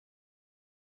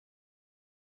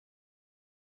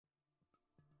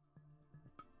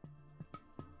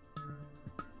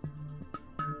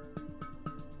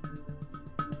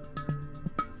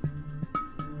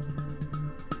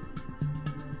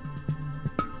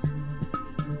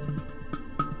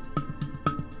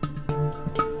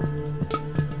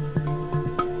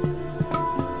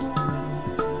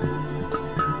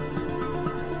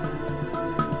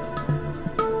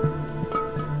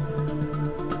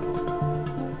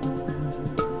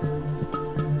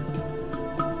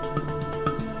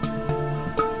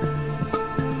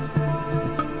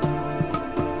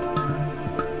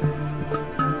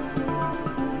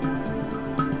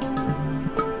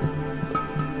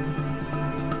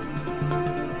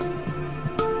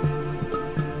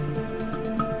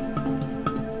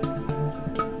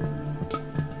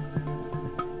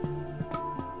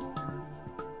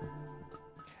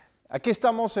Aquí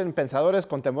estamos en Pensadores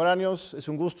Contemporáneos. Es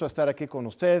un gusto estar aquí con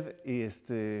usted y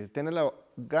tener el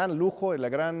gran lujo y la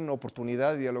gran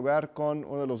oportunidad de dialogar con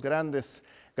uno de los grandes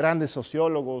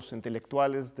sociólogos,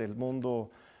 intelectuales del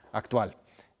mundo actual.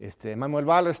 Immanuel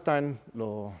Wallerstein,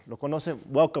 lo conoce.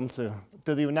 Welcome to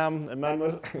the UNAM,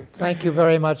 Immanuel. Thank you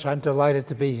very much. I'm delighted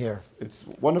to be here. It's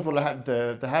wonderful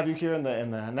to have you here in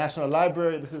the National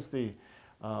Library. This is the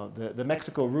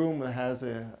Mexico room that has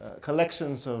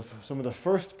collections of some of the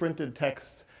first printed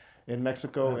texts in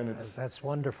Mexico. That's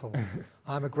wonderful.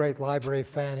 I'm a great library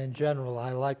fan in general.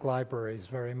 I like libraries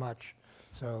very much.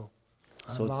 So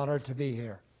I'm honored to be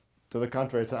here. To the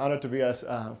contrary, it's an honor to be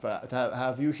to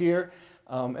have you here.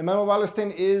 Immanuel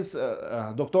Wallerstein is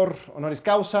Doctor Honoris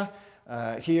Causa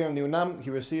here in the UNAM. He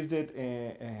received it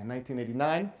in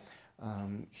 1989.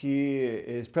 He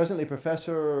is presently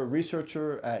professor,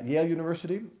 researcher at Yale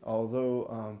University,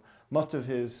 although most of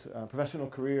his professional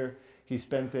career he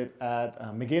spent it at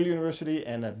McGill University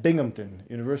and at Binghamton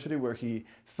University, where he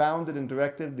founded and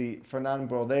directed the Fernand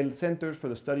Braudel Center for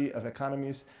the Study of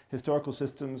Economies, Historical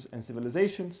Systems, and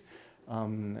Civilizations.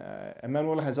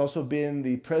 Immanuel has also been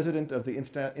the president of the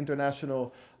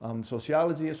International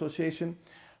Sociology Association.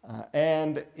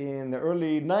 And in the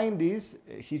early 90s,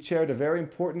 he chaired a very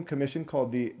important commission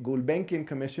called the Gulbenkian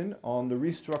Commission on the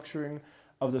Restructuring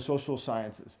of the Social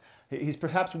Sciences. He's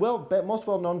perhaps most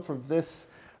well known for this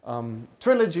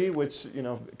trilogy, which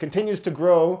continues to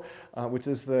grow, which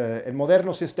is the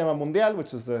Moderno Sistema Mundial,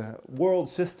 which is the world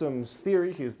systems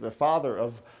theory. He's the father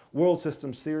of world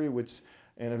systems theory, which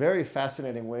in a very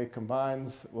fascinating way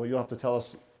combines, well, you'll have to tell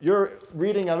us your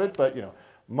reading of it, but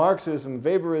Marxism,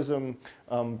 Weberism,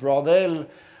 Braudel,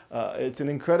 it's an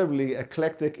incredibly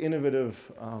eclectic,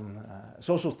 innovative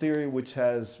social theory which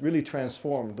has really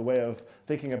transformed the way of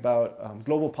thinking about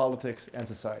global politics and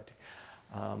society.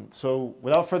 So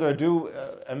without further ado,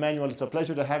 Immanuel, it's a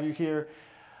pleasure to have you here.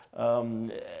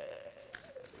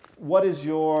 What is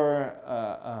your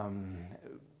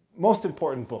most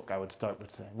important book, I would start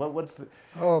with saying?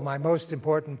 Oh, my most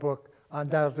important book,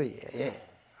 undoubtedly,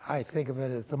 I think of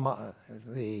it as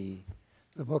the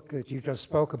book that you just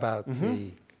spoke about. Mm-hmm.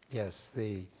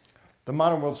 The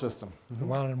Modern World System. The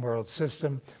Modern World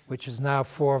System, which is now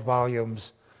 4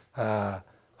 volumes.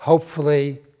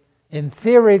 Hopefully, in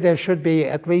theory, there should be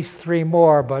at least 3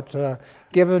 more, but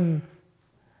given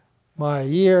my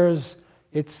years,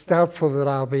 it's doubtful that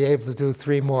I'll be able to do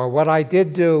 3 more. What I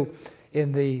did do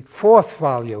in the 4th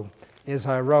volume is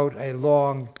I wrote a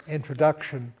long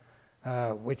introduction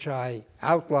which I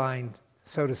outlined,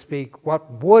 so to speak, what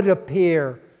would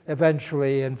appear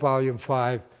eventually in volume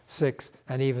 5, 6,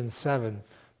 and even 7.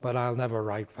 But I'll never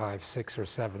write 5, 6, or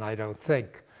 7, I don't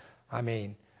think. I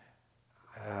mean,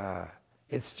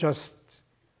 it's just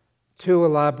too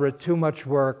elaborate, too much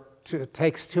work, it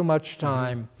takes too much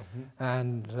time,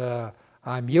 and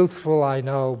I'm youthful, I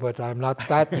know, but I'm not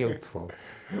that youthful.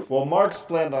 Well, Marx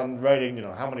planned on writing,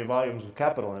 how many volumes of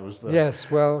Capital? It was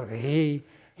Yes, well, he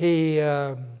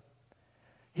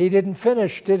didn't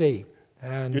finish, did he?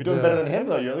 And, you're doing better than him,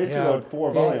 though. You at least wrote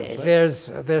 4 volumes. Right?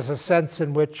 There's a sense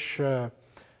in which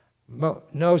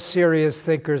no serious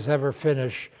thinkers ever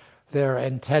finish their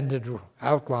intended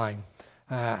outline,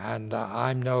 and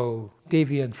I'm no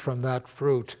deviant from that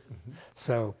route.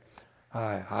 So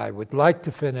I would like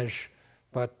to finish,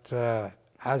 but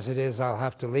as it is, I'll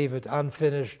have to leave it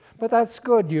unfinished. But that's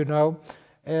good,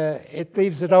 It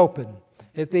leaves it open.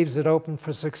 It leaves it open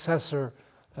for successor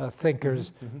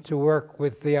thinkers to work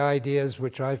with the ideas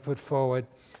which I've put forward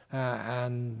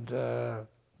and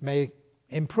may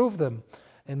improve them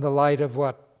in the light of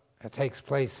what takes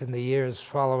place in the years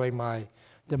following my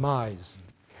demise.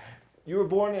 You were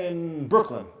born in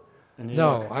Brooklyn, in New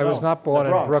York. I was not born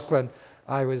in Brooklyn.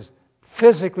 I was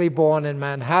physically born in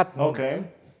Manhattan. Okay.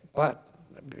 But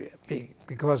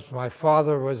because my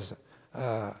father was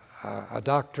a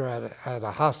doctor at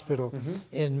a hospital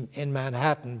in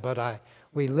Manhattan, but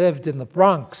we lived in the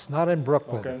Bronx, not in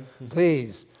Brooklyn. Okay.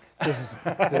 Please,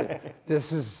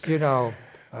 this is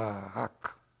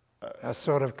a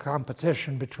sort of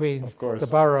competition between the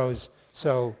boroughs.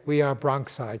 So we are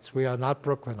Bronxites. We are not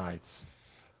Brooklynites.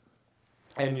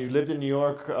 And you lived in New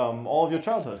York all of your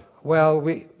childhood? Well,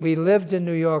 we lived in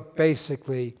New York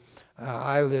basically.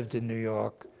 I lived in New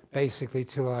York basically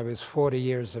till I was 40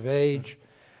 years of age.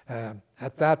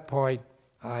 At that point,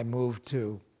 I moved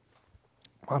to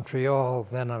Montreal,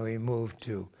 then we moved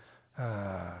to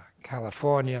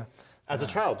California. As a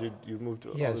child, you moved to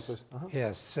all these places?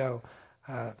 Yes, so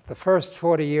the first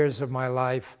 40 years of my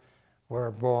life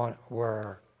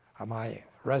my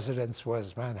residence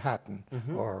was Manhattan,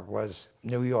 or was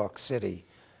New York City.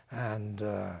 And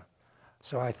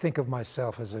So I think of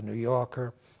myself as a New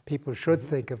Yorker. People should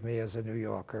think of me as a New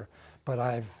Yorker, but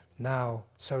I've now,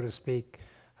 so to speak,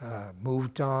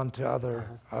 moved on to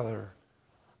other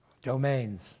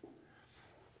domains.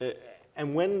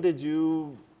 And when did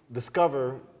you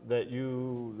discover that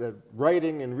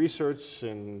writing and research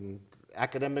and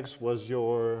academics was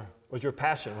your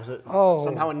passion? Was it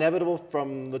somehow inevitable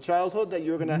from the childhood that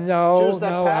you were going to choose that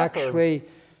path? No, actually,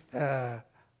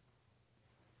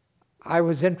 I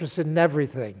was interested in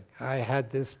everything. I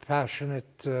had this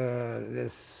passionate,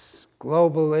 this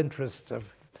global interest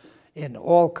in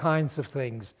all kinds of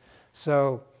things.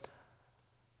 So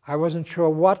I wasn't sure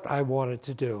what I wanted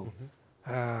to do.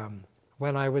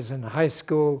 When I was in high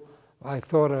school, I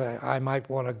thought I might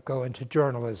want to go into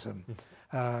journalism.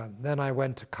 Then I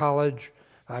went to college.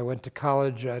 I went to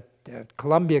college at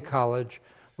Columbia College,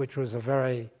 which was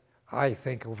I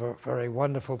think, a very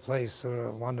wonderful place,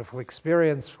 a wonderful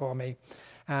experience for me.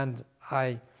 And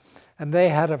they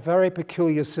had a very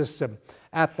peculiar system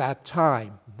at that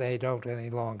time. They don't any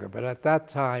longer, but at that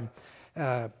time,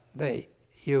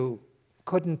 you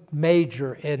couldn't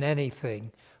major in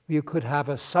anything. You could have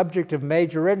a subject of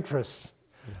major interest.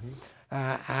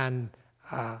 I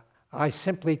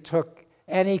simply took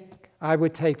I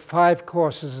would take 5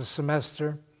 courses a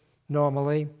semester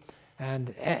normally,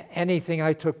 and anything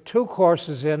I took 2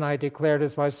 courses in, I declared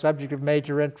as my subject of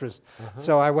major interest.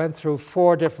 So I went through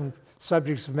 4 different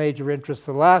subjects of major interest.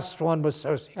 The last one was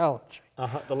sociology.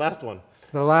 The last one?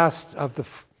 The last of the,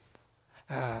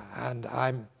 and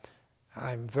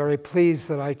I'm very pleased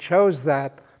that I chose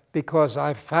that, because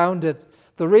I found it,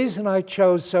 the reason I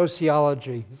chose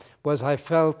sociology was I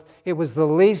felt it was the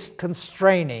least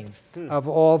constraining of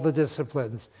all the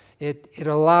disciplines. It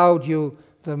allowed you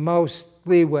the most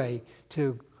leeway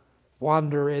to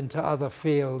wander into other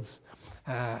fields,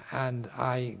 and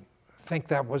I think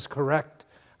that was correct.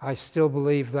 I still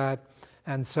believe that,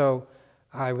 and so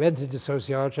I went into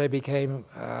sociology.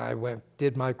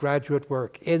 Did my graduate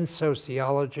work in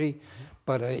sociology,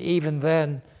 but even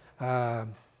then,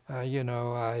 you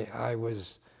know, I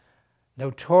was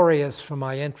notorious for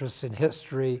my interest in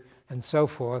history and so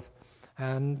forth,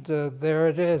 and there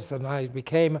it is. And I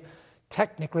became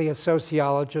technically a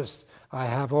sociologist. I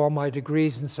have all my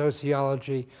degrees in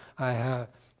sociology. I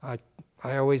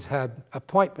always had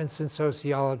appointments in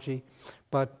sociology,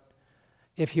 but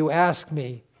if you ask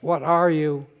me, what are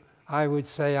you? I would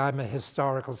say I'm a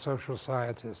historical social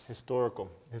scientist.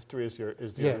 Historical. History is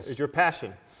your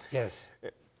passion. Yes.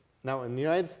 Now, in the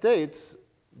United States,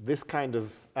 this kind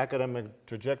of academic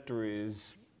trajectory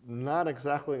is not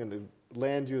exactly going to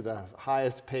land you the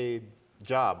highest paid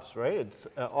jobs, right? It's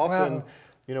often,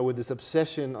 you know, with this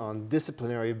obsession on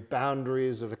disciplinary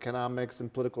boundaries of economics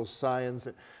and political science,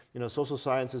 you know, social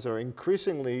sciences are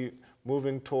increasingly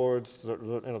moving towards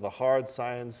the hard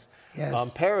science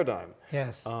paradigm.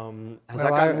 Yes. Has that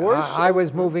gotten worse? I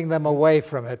was moving them away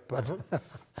from it, but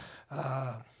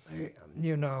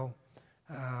you know,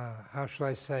 how shall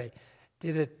I say?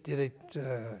 Did it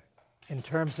in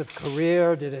terms of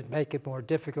career, did it make it more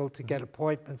difficult to get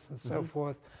appointments and so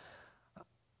forth?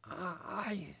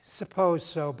 I suppose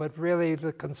so, but really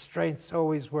the constraints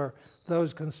always were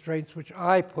those constraints which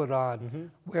I put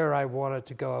on where I wanted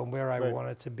to go and where I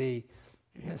wanted to be.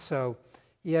 So,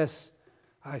 yes,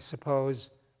 I suppose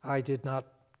I did not.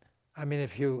 I mean,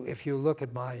 if you look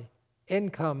at my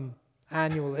income,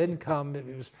 annual income, it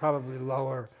was probably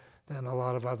lower than a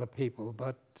lot of other people,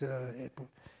 but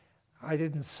I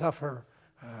didn't suffer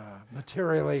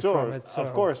materially from it. So.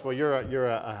 Of course. Well, you're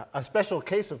a special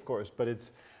case, of course, but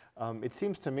it's. It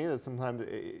seems to me that sometimes,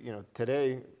 you know,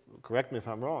 today, correct me if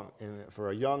I'm wrong, for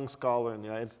a young scholar in the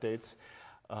United States,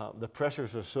 the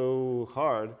pressures are so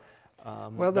hard.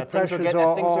 Well, the pressures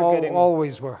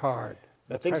always were hard.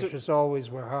 The pressures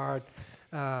always were hard.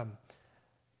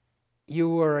 You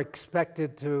were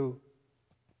expected to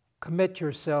commit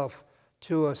yourself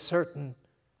to a certain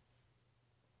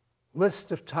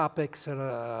list of topics and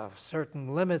a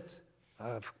certain limits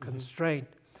of constraint.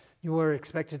 You were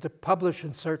expected to publish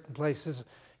in certain places.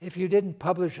 If you didn't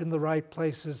publish in the right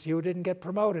places, you didn't get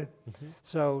promoted.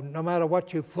 So no matter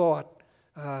what you thought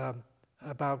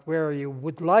about where you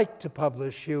would like to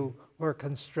publish, you were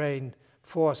constrained,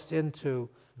 forced into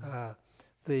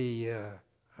the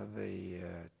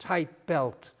tight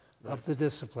belt of the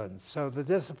disciplines. So the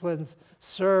disciplines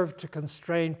served to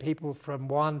constrain people from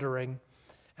wandering,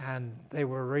 and they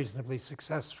were reasonably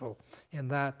successful in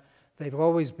that. They've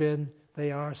always been.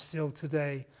 They are still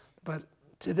today. But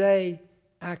today,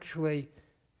 actually,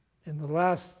 in the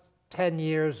last 10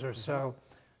 years or so,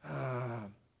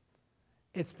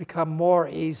 it's become more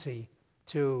easy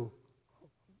to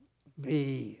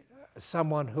be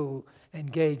someone who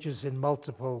engages in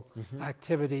multiple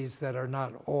activities that are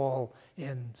not all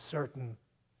in certain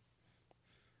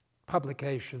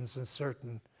publications and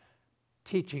certain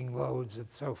teaching loads and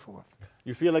so forth.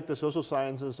 You feel like the social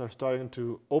sciences are starting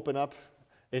to open up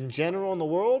in general in the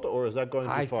world, or is that going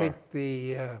too far? I think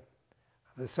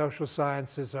the social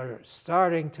sciences are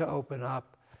starting to open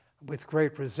up with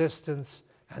great resistance,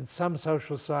 and some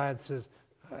social sciences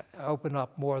open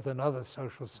up more than other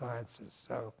social sciences.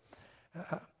 So,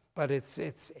 but it's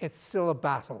still a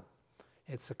battle.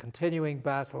 It's a continuing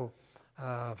battle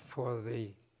for the,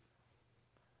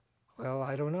 well,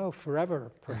 I don't know,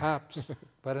 forever, perhaps,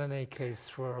 but in any case,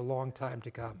 for a long time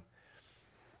to come.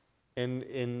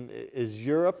 Is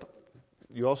Europe,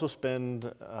 you also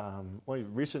spend, well,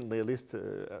 recently, at least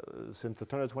since the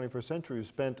turn of the 21st century, you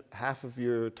spent half of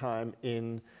your time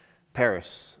in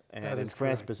Paris and in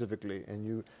France specifically, and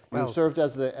you served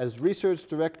as research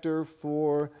director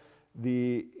for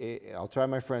the, I'll try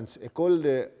my French, École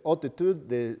de Haute Étude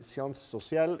des Sciences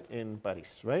Sociales in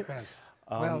Paris, right?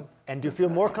 Right. And do you feel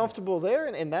more comfortable there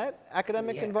in that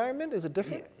academic environment? Is it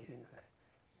different?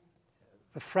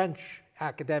 The French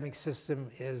academic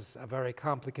system is a very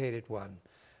complicated one,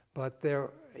 but there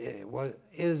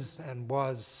is and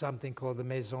was something called the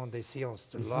Maison des Sciences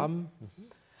de l'Homme,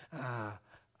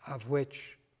 of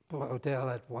which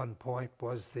Braudel at one point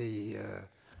was the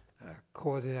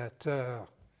coordinateur,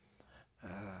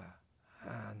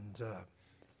 and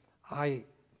I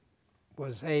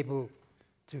was able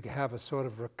to have a sort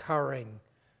of recurring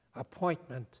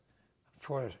appointment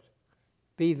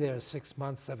be there 6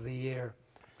 months of the year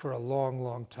for a long,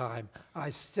 long time. I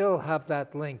still have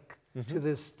that link to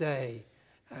this day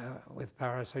with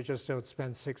Paris. I just don't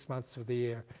spend 6 months of the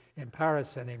year in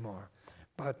Paris anymore.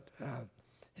 But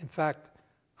in fact,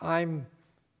 I'm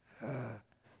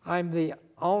the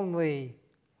only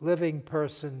living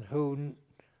person who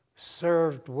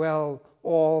served well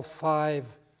all 5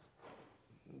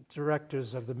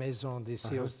 directors of the Maison des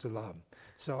Sciences de l'Homme.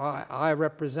 So I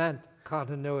represent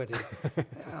continuity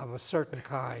of a certain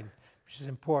kind, which is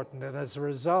important. And as a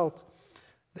result,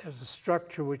 there's a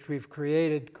structure which we've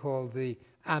created called the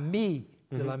Amis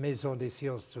de la Maison des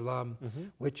Sciences de l'Homme,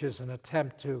 which is an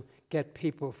attempt to get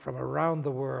people from around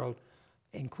the world,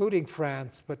 including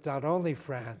France, but not only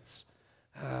France,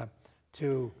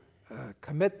 to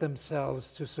commit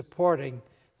themselves to supporting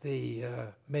the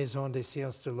Maison des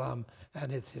Sciences de l'Homme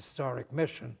and its historic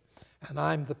mission. And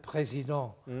I'm the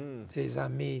président des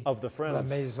Amis of the de la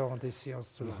Maison des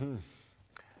Sciences de l'Homme.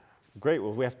 Great.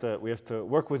 Well, we have to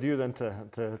work with you then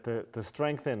to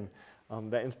strengthen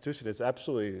that institution. It's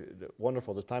absolutely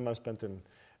wonderful. The time I've spent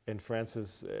in France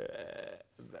is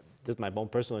this is my own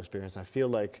personal experience. I feel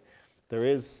like there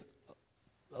is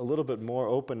a little bit more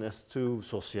openness to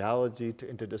sociology, to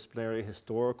interdisciplinary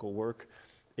historical work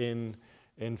in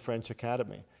French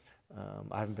Academy.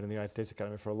 I haven't been in the United States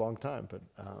Academy for a long time, but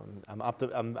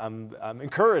I'm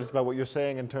encouraged by what you're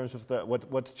saying in terms of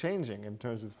what's changing in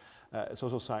terms of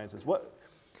social sciences.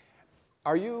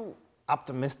 Are you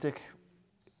optimistic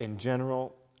in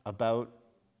general about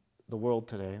the world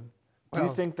today? Do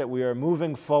you think that we are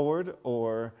moving forward,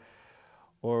 or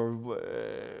what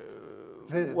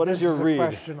is your read? This is a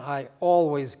question I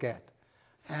always get.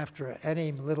 After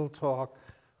any little talk,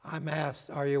 I'm asked,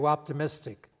 are you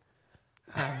optimistic?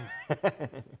 And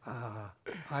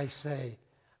I say,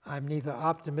 I'm neither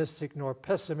optimistic nor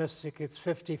pessimistic. It's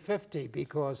 50-50,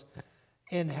 because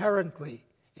inherently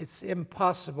it's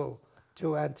impossible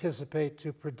to anticipate,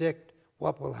 to predict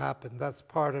what will happen. That's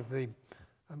part of the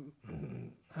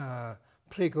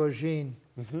Prigogine.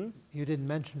 You didn't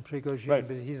mention Prigogine, right,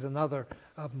 but he's another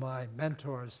of my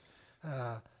mentors.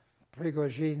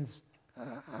 Prigogine's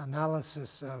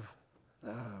analysis of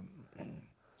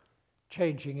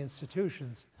changing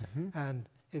institutions, and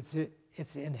it's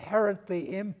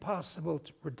inherently impossible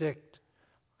to predict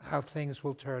how things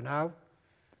will turn out,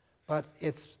 but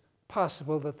it's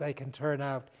possible that they can turn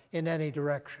out in any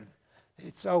direction.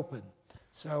 It's open.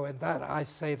 So in that, I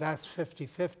say that's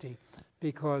 50-50,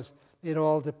 because it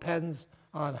all depends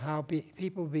on how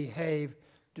people behave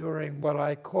during what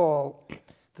I call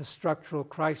the structural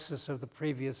crisis of the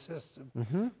previous system,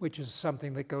 which is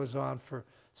something that goes on for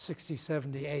 60,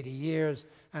 70, 80 years,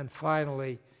 and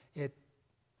finally it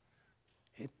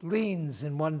leans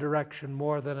in one direction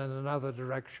more than in another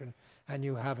direction, and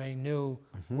you have a new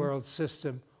world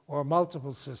system or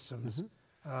multiple systems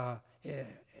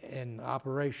in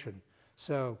operation.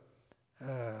 So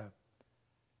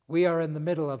we are in the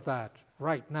middle of that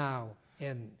right now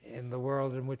in the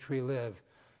world in which we live,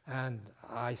 and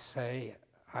I say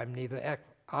I'm neither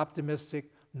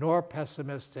optimistic nor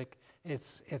pessimistic,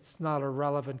 it's not a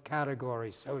relevant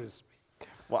category, so to speak.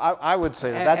 Well, I would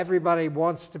say that everybody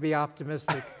wants to be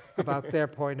optimistic about their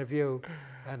point of view,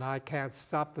 and I can't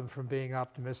stop them from being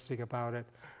optimistic about it,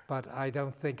 but I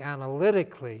don't think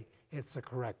analytically it's a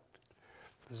correct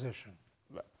position.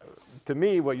 To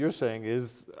me, what you're saying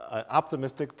is an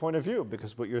optimistic point of view,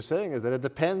 because what you're saying is that it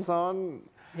depends on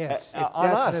us.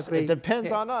 It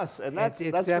depends on us, and that's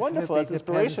wonderful. That's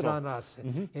inspirational. It depends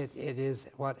on us. It is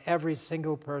what every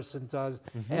single person does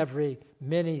every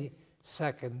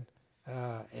millisecond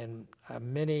in a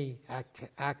mini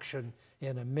action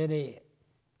in a mini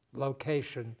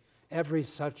location. Every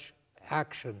such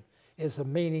action is a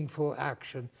meaningful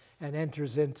action and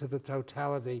enters into the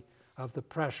totality of the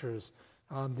pressures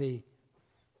on the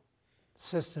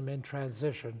system in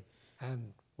transition,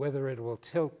 and whether it will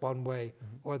tilt one way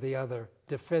or the other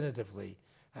definitively.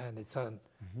 And it's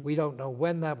we don't know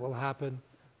when that will happen,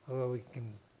 although we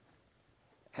can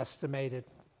estimate it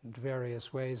in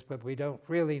various ways, but we don't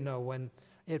really know when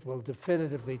it will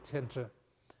definitively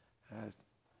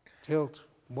tilt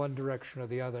one direction or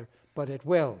the other, but it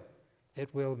will. It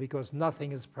will, because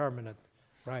nothing is permanent,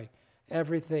 right?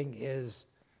 Everything is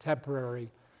temporary.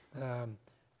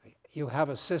 You have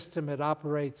a system, it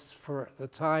operates for the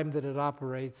time that it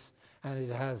operates, and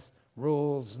it has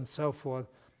rules and so forth,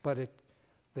 but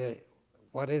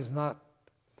what is not,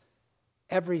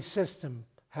 every system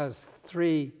has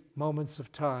 3 moments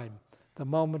of time. The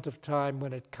moment of time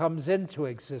when it comes into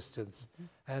existence,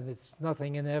 and it's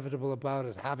nothing inevitable about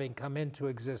it having come into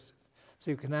existence.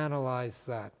 So you can analyze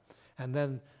that. And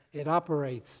then it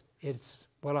operates, it's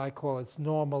what I call its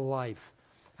normal life.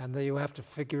 And then you have to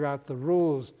figure out the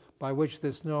rules by which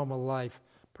this normal life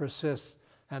persists.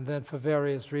 And then for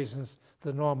various reasons,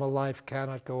 the normal life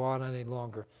cannot go on any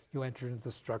longer. You enter into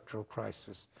the structural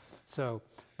crisis. So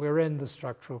we're in the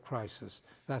structural crisis.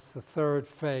 That's the third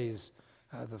phase,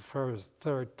 the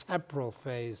third temporal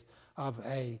phase of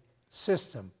a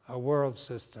system, a world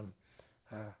system.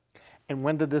 And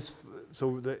when did this,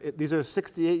 so these are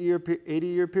 68-year,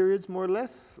 80-year periods, more or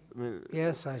less? I mean,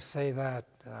 yes, I say that.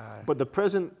 But the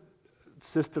present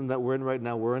system that we're in right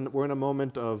now, we're in a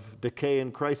moment of decay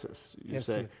and crisis, you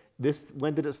say. This,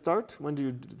 when did it start? When do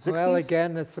you, 60s? Well,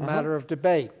 again, it's a matter of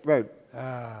debate. Right.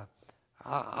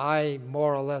 I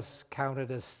more or less count it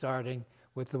as starting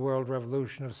with the World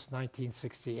Revolution of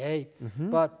 1968.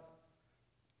 But,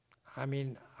 I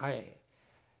mean, I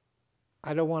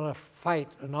don't want to fight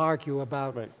and argue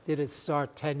about did it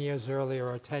start 10 years earlier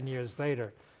or 10 years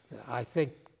later. I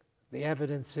think the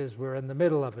evidence is we're in the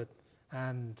middle of it,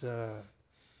 and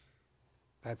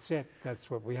that's it. That's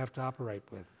what we have to operate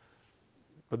with.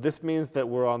 But this means that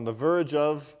we're on the verge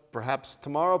of, perhaps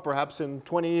tomorrow, perhaps in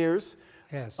 20 years,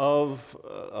 of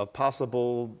a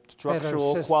possible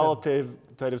structural,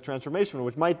 qualitative transformation,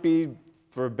 which might be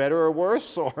for better or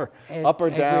worse, or up or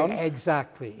down.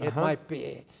 Exactly. It might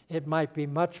be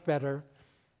much better,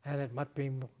 and it might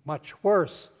be much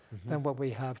worse than what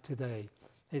we have today.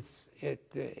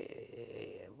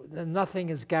 Nothing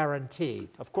is guaranteed.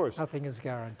 Of course. Nothing is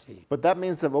guaranteed. But that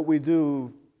means that what we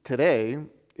do today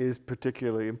is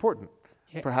particularly important.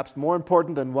 Perhaps more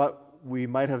important than what we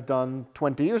might have done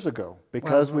 20 years ago,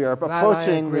 because we are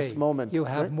approaching this moment. You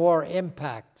have more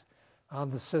impact on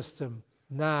the system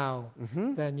now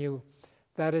than you,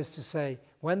 that is to say,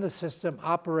 when the system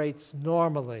operates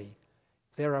normally,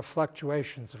 there are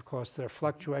fluctuations, of course, there are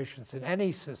fluctuations in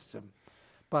any system,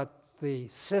 but the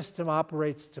system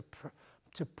operates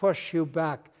to push you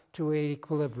back to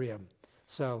equilibrium.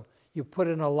 So you put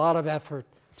in a lot of effort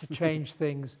to change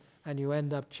things, and you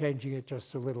end up changing it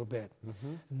just a little bit.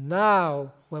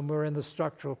 Now, when we're in the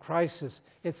structural crisis,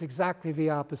 it's exactly the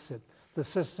opposite. The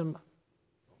system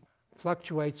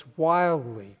fluctuates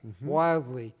wildly,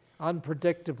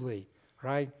 unpredictably,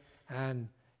 right? And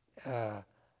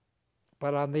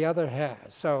but on the other hand,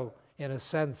 so in a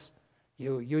sense,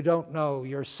 you don't know.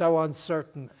 You're so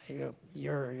uncertain.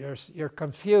 You're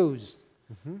confused.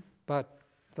 But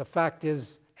the fact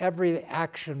is, every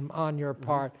action on your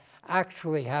part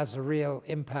actually has a real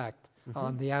impact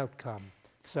on the outcome.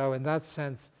 So in that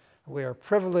sense, we are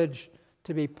privileged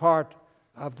to be part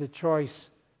of the choice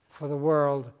for the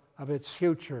world of its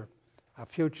future, a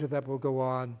future that will go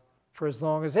on for as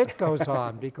long as it goes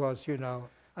on, because, you know,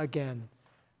 again,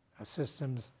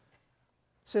 systems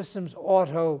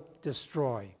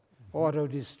auto-destroy,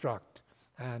 auto-destruct,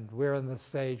 and we're in the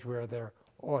stage where they're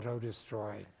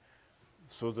auto-destroying.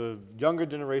 So the younger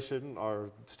generation, our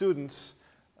students,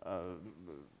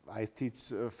 I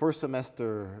teach first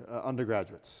semester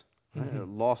undergraduates,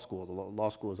 law school. The law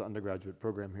school is an undergraduate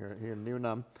program here in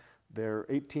UNAM. They're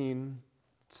 18,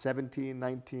 17,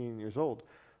 19 years old.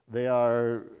 they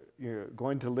are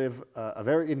going to live a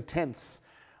very intense,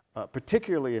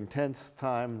 particularly intense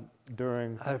time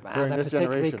during this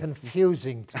generation.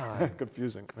 Confusing time.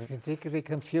 Confusing. Right? Particularly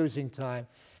confusing time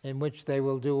in which they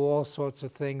will do all sorts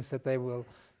of things that they will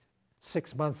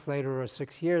 6 months later or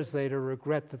 6 years later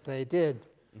regret that they did,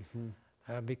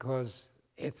 because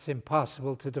it's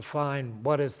impossible to define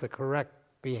what is the correct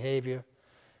behavior,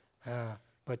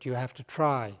 but you have to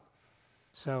try.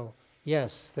 So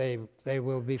yes, they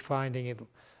will be finding it.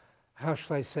 How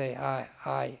shall I say?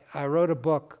 I wrote a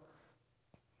book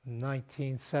in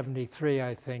 1973,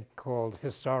 I think, called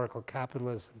Historical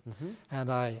Capitalism,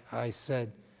 and I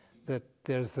said that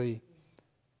there's the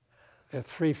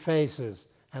 3 phases,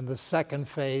 and the second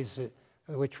phase,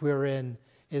 which we're in,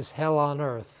 is hell on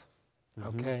earth.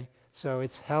 Okay, so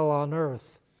it's hell on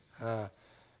earth,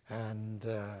 and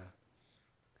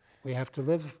we have to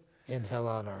live in hell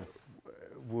on earth.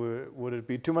 Would it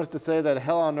be too much to say that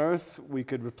hell on earth, we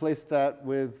could replace that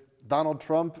with Donald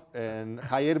Trump and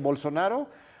Jair Bolsonaro?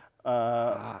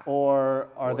 Or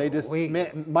are they just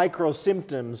micro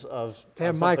symptoms of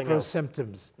they're micro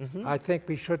symptoms. I think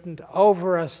we shouldn't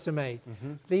overestimate.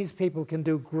 These people can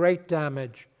do great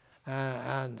damage,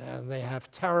 and they have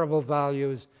terrible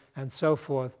values and so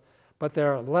forth, but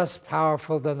they're less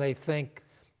powerful than they think,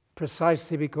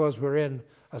 precisely because we're in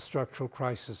a structural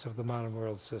crisis of the modern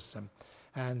world system.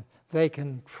 And they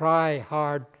can try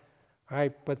hard,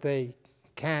 right, but they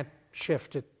can't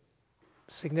shift it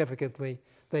significantly.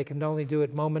 They can only do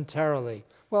it momentarily.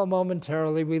 Well,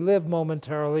 momentarily, we live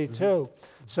momentarily too,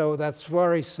 so that's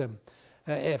worrisome.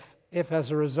 If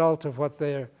as a result of what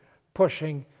they're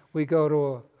pushing, we go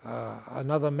to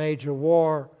another major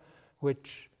war,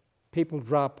 which people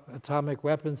drop atomic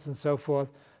weapons and so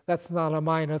forth, that's not a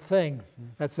minor thing.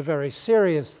 That's a very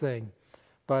serious thing.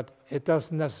 But it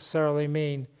doesn't necessarily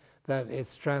mean that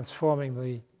it's transforming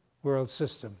the world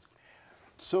system.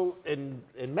 So in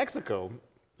Mexico,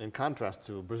 in contrast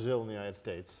to Brazil and the United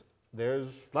States,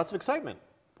 there's lots of excitement.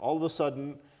 All of a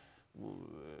sudden,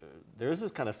 there's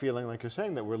this kind of feeling, like you're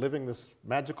saying, that we're living this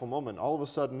magical moment. All of a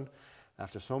sudden,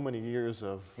 after so many years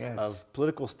of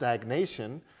political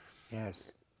stagnation,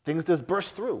 things just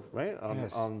burst through, right?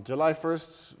 On July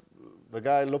 1st, the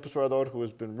guy, López Obrador, who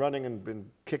has been running and been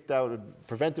kicked out and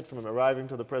prevented from arriving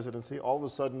to the presidency, all of a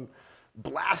sudden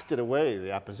blasted away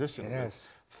the opposition. With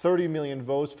 30 million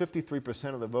votes,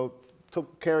 53% of the vote,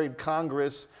 carried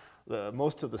Congress,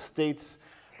 most of the states,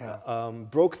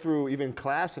 broke through even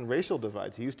class and racial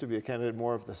divides. He used to be a candidate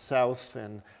more of the South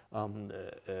and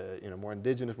more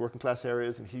indigenous working class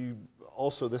areas, and he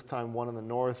also this time won in the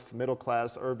North, middle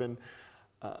class, urban.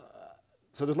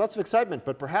 So there's lots of excitement,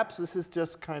 but perhaps this is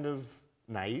just kind of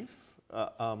naive.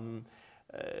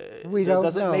 We don't know.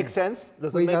 Does it make sense?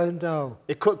 We don't know.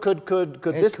 Could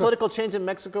this political change in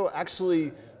Mexico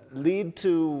actually lead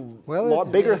to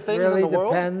bigger things in the world? It really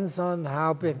depends on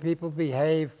how people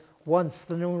behave once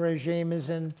the new regime is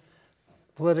in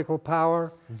political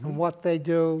power and what they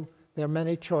do. There are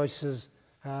many choices.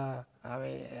 The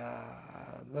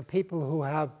people who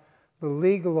have the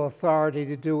legal authority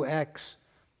to do X,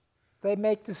 they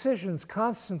make decisions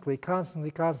constantly,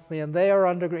 and they are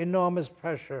under enormous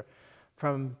pressure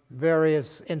from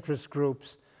various interest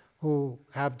groups who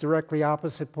have directly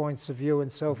opposite points of view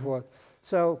and so forth.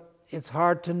 So it's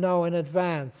hard to know in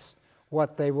advance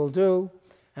what they will do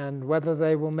and whether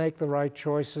they will make the right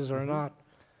choices or not.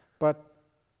 But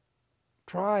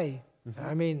try.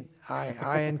 I mean,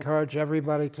 I encourage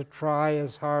everybody to try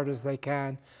as hard as they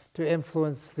can to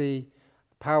influence the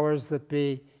powers that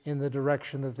be in the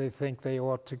direction that they think they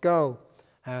ought to go.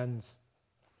 And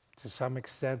to some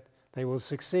extent, they will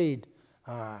succeed.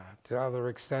 To other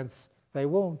extents, they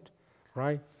won't,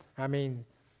 right? I mean,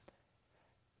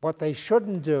 what they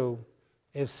shouldn't do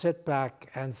is sit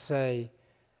back and say,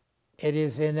 it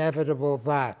is inevitable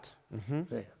that.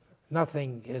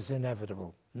 Nothing is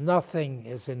inevitable. Nothing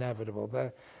is inevitable.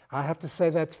 I have to say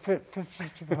that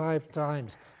 55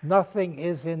 times. Nothing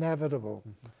is inevitable,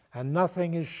 and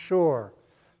nothing is sure.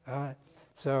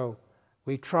 So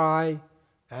we try,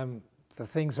 and the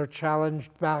things are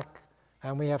challenged back,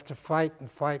 and we have to fight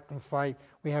and fight and fight.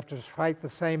 We have to fight the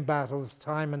same battles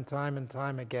time and time and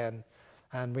time again,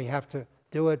 and we have to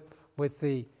do it with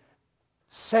the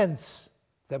sense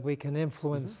that we can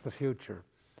influence the future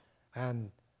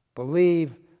and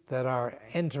believe that our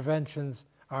interventions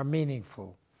are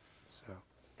meaningful.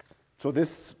 So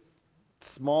this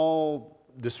small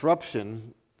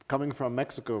disruption coming from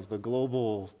Mexico of the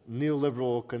global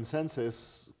neoliberal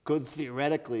consensus could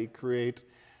theoretically create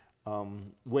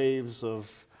waves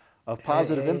of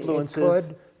positive influences.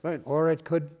 It could, or it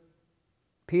could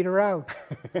peter out.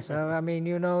 So, I mean,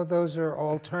 you know, those are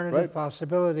alternative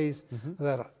possibilities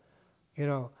that, you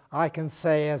know, I can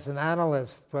say as an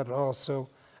analyst, but also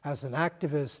as an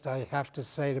activist, I have to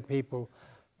say to people,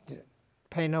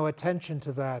 pay no attention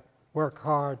to that, work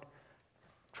hard,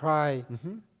 try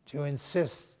to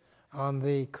insist on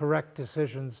the correct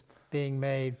decisions being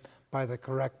made by the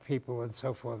correct people and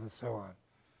so forth and so on.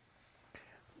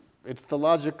 It's the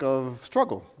logic of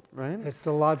struggle, right? It's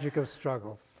the logic of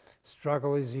struggle.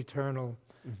 Struggle is eternal,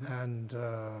 and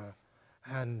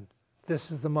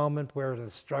this is the moment where the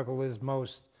struggle is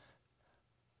most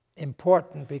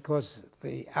important because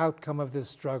the outcome of this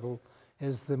struggle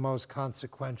is the most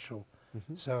consequential.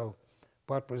 So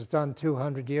what was done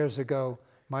 200 years ago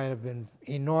might have been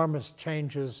enormous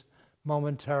changes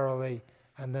momentarily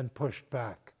and then pushed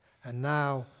back. And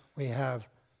now we have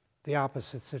the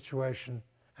opposite situation,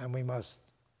 and we must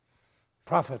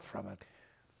profit from it.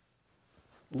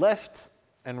 Left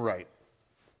and right.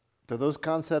 Do those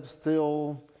concepts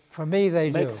still For me, they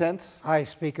make do. sense? I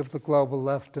speak of the global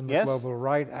left and the Yes? global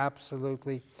right,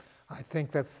 absolutely. I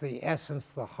think that's the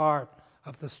essence, the heart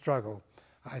of the struggle.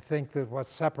 I think that what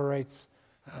separates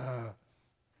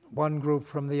one group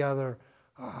from the other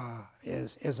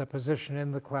is a position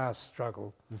in the class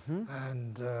struggle.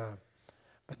 And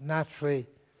but naturally,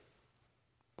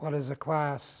 what is a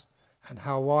class, and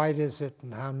how wide is it,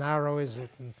 and how narrow is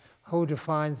it, and who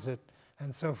defines it,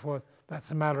 and so forth,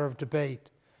 that's a matter of debate.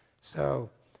 So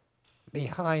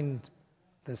behind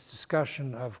this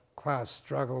discussion of class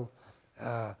struggle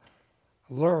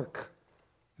lurk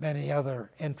many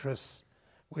other interests,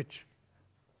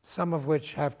 some of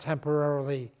which have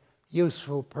temporarily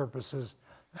useful purposes,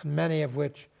 and many of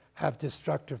which have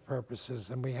destructive purposes.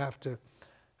 And we have to,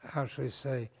 how should we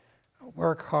say,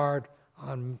 work hard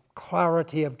on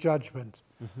clarity of judgment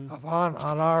on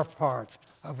our part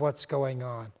of what's going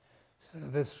on. So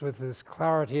with this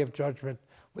clarity of judgment,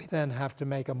 we then have to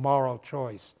make a moral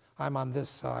choice. I'm on this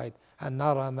side and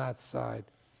not on that side.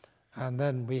 And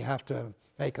then we have to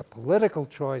make a political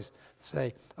choice,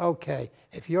 say, okay,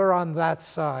 if you're on that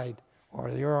side or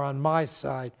you're on my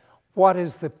side, what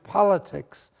is the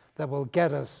politics that will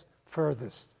get us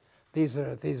furthest? These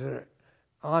are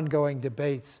ongoing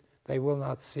debates. They will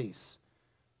not cease.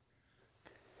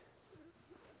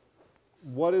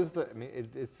 What is the, I mean,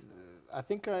 I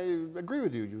think I agree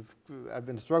with you. I've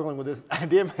been struggling with this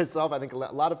idea myself. I think a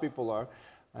lot of people are.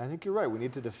 I think you're right. We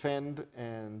need to defend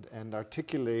and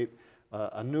articulate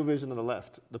a new vision of the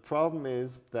left. The problem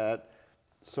is that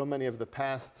so many of the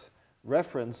past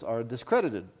reference are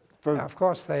discredited. Yeah, of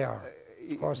course they are.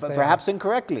 But perhaps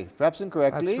incorrectly. Perhaps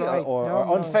incorrectly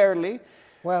or unfairly.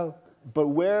 Well, but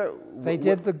where they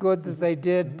did the good that they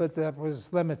did, but that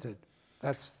was limited.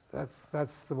 That's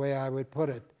the way I would put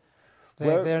it.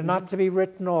 They're not to be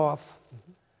written off.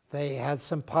 They had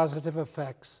some positive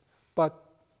effects, but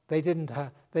they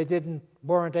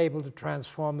weren't able to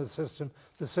transform the system.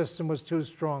 The system was too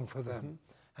strong for them,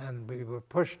 and we were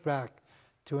pushed back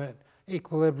to an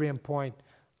equilibrium point,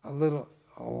 a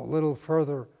little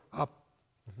further up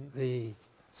the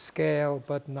scale,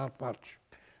 but not much.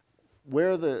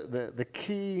 Where are the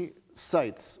key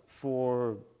sites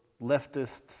for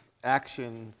leftist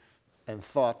action and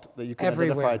thought that you can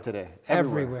identify today?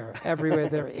 Everywhere.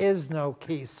 There is no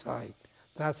key site.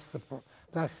 That's the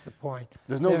point.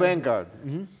 There's no vanguard.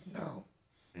 No.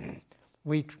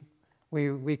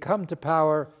 We come to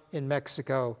power in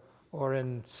Mexico or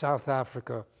in South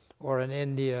Africa or in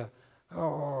India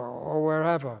or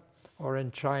wherever, or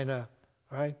in China,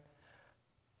 right?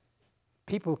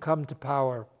 People come to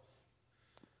power.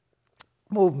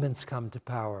 Movements come to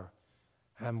power.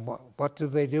 And what do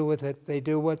they do with it? They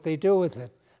do what they do with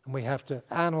it. And we have to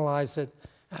analyze it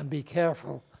and be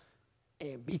careful.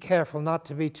 Be careful not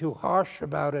to be too harsh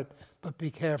about it, but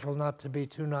be careful not to be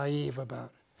too naive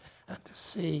about it. And to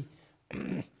see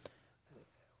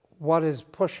what is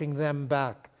pushing them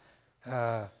back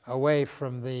away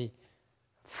from the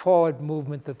forward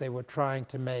movement that they were trying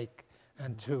to make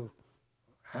and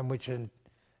which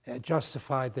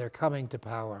justified their coming to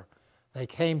power. They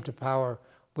came to power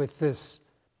with this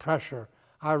pressure.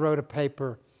 I wrote a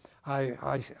paper.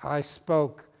 I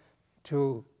spoke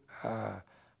to an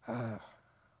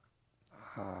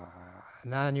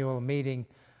annual meeting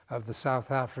of the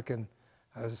South African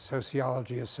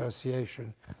Sociology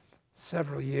Association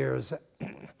several years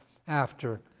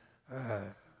after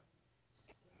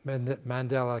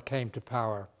Mandela came to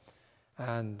power.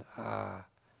 And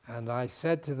I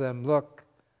said to them, look,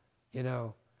 you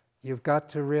know, you've got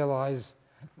to realize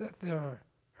that there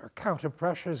are counter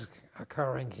pressures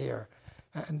occurring here,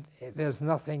 and there's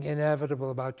nothing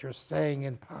inevitable about your staying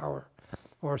in power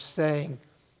or staying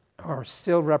are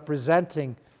still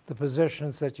representing the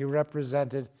positions that you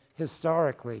represented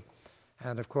historically.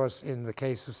 And of course, in the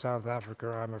case of South Africa,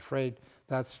 I'm afraid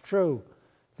that's true.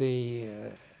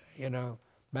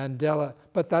 Mandela,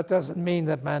 but that doesn't mean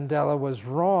that Mandela was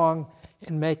wrong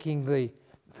in making the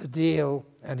deal,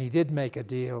 and he did make a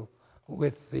deal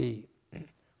with the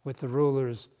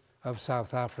rulers of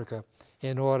South Africa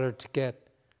in order to get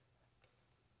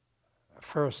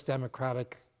first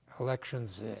democratic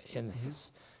elections in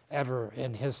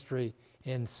history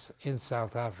in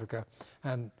South Africa,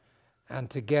 and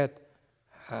to get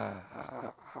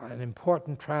an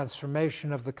important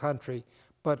transformation of the country,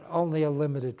 but only a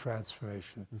limited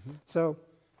transformation. Mm-hmm. So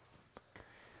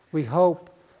we hope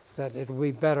that it will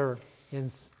be better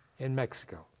in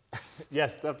Mexico.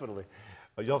 Yes, definitely.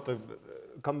 You'll have to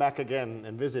come back again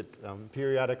and visit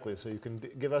periodically so you can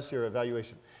give us your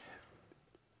evaluation.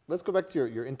 Let's go back to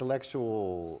your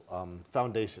intellectual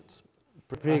foundations.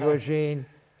 Prigogine,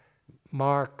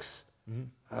 Marx,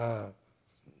 mm-hmm.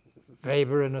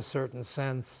 Weber in a certain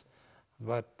sense,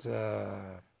 but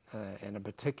in a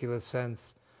particular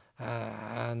sense,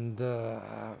 and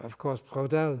of course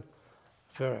Braudel,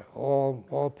 for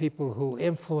all people who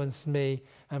influenced me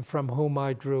and from whom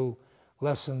I drew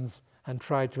lessons and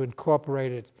tried to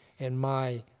incorporate it in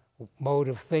my mode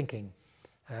of thinking.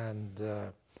 And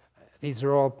these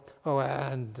are all,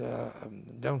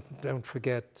 don't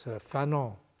forget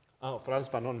Fanon. Oh, Frantz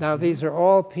Fanon. Now these are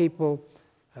all people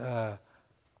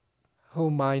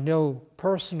whom I know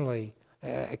personally,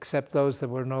 except those that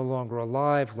were no longer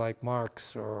alive, like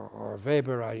Marx or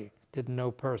Weber, I didn't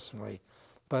know personally.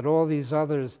 But all these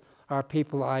others are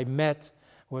people I met,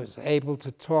 was able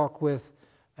to talk with,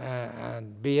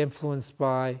 and be influenced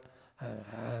by,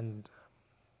 and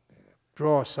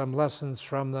draw some lessons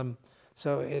from them.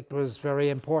 So it was very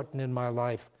important in my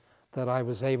life that I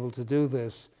was able to do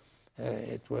this.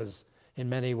 It was in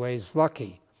many ways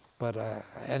lucky, but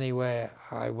anyway,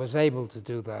 I was able to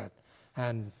do that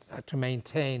and to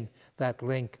maintain that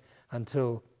link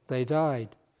until they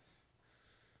died.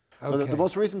 So Okay. the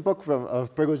most recent book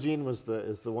of Prigogine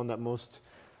is the one that most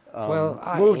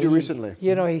moved you recently.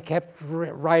 You know, he kept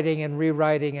writing and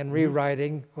rewriting and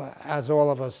rewriting, as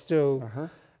all of us do. Uh-huh.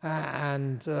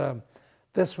 And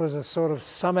this was a sort of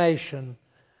summation,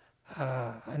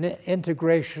 an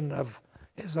integration of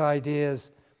his ideas,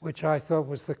 which I thought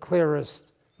was the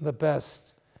clearest, the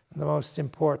best, and the most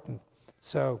important.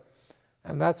 So,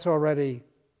 and that's already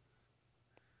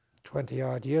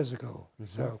 20-odd years ago.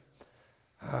 Mm-hmm. So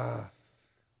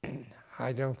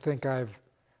I don't think I've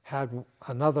had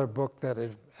another book that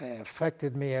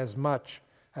affected me as much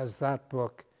as that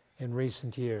book in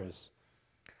recent years.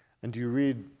 And do you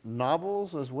read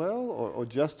novels as well, or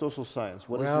just social science?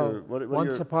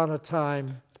 Once upon a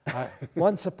time, I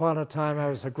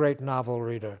was a great novel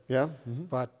reader. Yeah. Mm-hmm.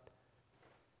 But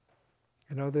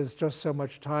you know, there's just so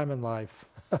much time in life,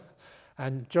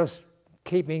 and just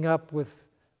keeping up with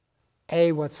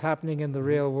A, what's happening in the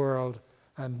real world,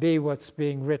 and B, what's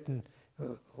being written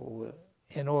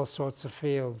in all sorts of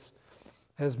fields,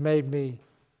 has made me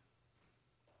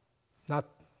not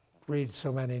read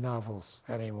so many novels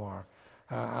anymore.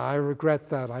 I regret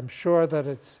that. I'm sure that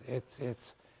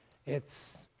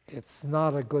it's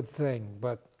not a good thing,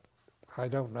 but I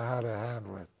don't know how to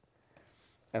handle it.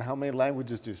 And how many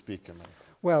languages do you speak, Immanuel?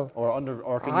 Well,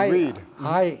 or can you read?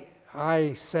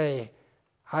 I say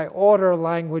I order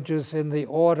languages in the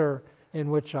order in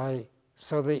which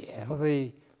so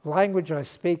the language I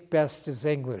speak best is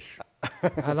English.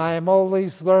 And I am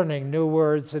always learning new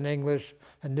words in English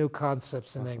and new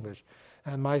concepts in English.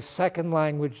 And my second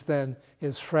language then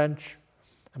is French,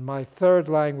 and my third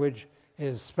language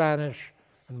is Spanish,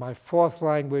 and my fourth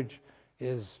language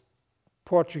is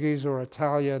Portuguese or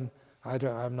Italian,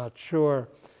 I'm not sure.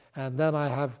 And then I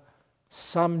have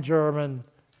some German,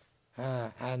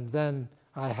 and then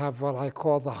I have what I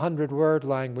call the 100-word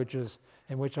languages,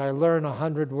 in which I learn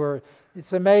 100 words.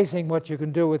 It's amazing what you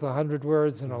can do with 100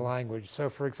 words in a language. So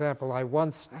for example, I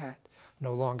once had,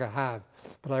 no longer have,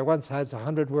 but I once had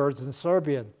 100 words in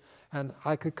Serbian, and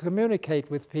I could communicate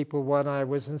with people when I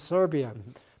was in Serbia,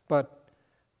 but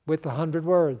with 100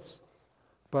 words.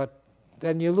 But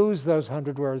then you lose those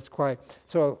 100 words quite.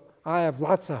 So I have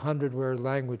lots of 100-word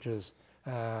languages,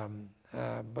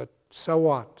 but so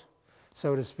what,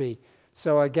 so to speak.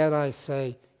 So again, I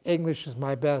say English is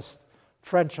my best.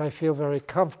 French I feel very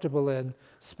comfortable in.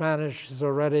 Spanish is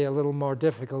already a little more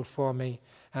difficult for me,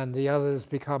 and the others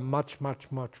become much,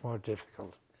 much, much more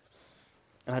difficult.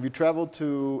 And have you traveled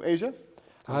to Asia?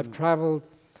 I've traveled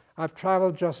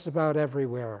just about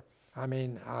everywhere. I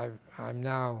mean, I'm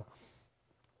now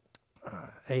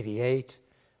 88,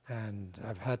 and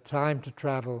I've had time to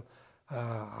travel.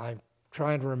 I'm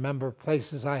trying to remember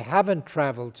places I haven't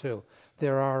traveled to.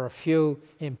 There are a few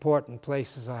important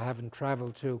places I haven't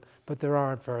traveled to, but there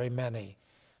aren't very many.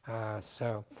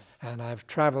 And I've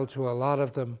traveled to a lot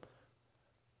of them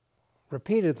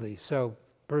repeatedly. So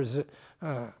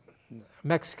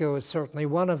Mexico is certainly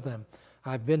one of them.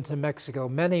 I've been to Mexico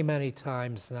many, many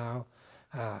times now.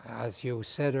 As you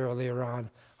said earlier on,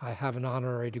 I have an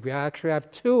honorary degree. I actually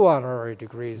have 2 honorary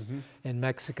degrees in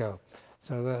Mexico.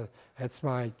 So that's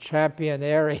my champion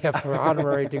area for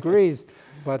honorary degrees.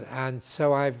 And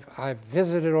so I've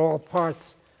visited all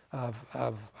parts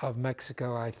of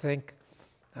Mexico, I think,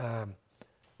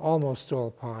 almost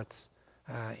all parts,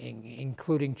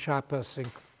 including Chiapas,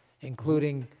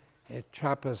 including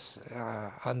Chiapas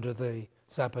under the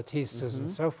Zapatistas and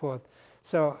so forth.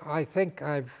 So I think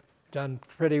I've done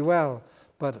pretty well,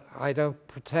 but I don't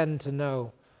pretend to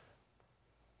know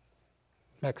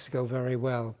Mexico very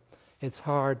well. It's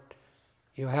hard.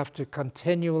 You have to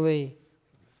continually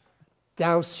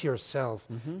douse yourself,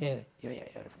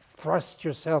 thrust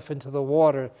yourself into the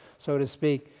water, so to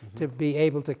speak, to be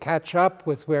able to catch up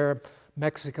with where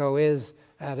Mexico is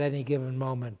at any given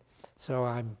moment. So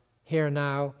I'm here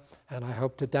now, and I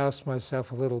hope to douse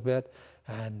myself a little bit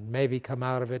and maybe come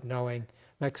out of it knowing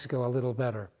Mexico a little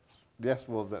better. Yes,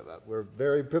 well, we're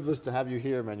very privileged to have you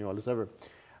here, Immanuel, as ever.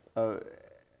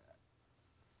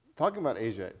 Talking about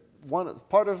Asia,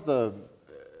 part of the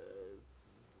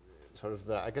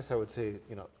I guess I would say,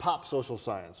 pop social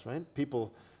science, right?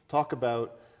 People talk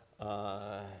about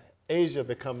Asia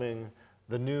becoming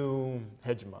the new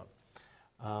hegemon.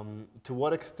 To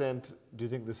what extent do you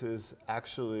think this is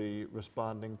actually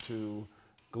responding to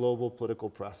global political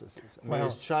processes? I mean,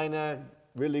 is China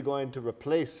really going to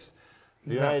replace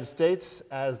the United States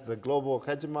as the global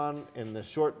hegemon in the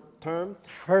short term?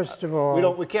 First of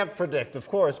all, we can't predict, of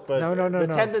course, but the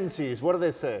tendencies, what do they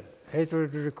say? It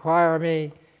would require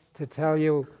me to tell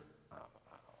you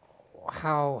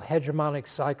how hegemonic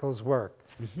cycles work.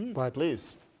 But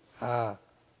please. It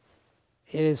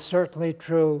is certainly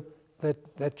true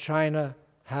that China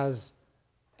has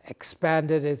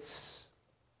expanded its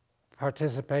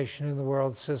participation in the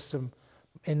world system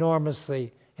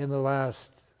enormously in the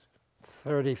last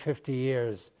 30, 50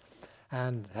 years,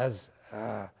 and has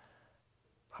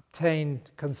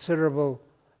obtained considerable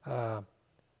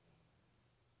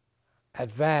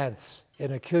advance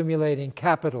in accumulating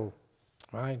capital,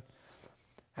 right?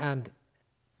 And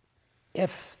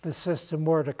if the system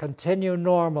were to continue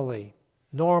normally,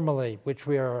 which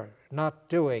we are not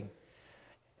doing,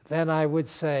 then I would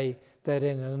say that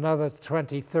in another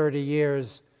 20, 30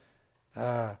 years,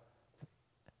 not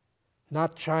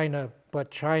China,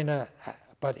 but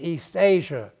East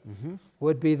Asia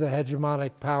would be the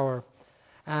hegemonic power.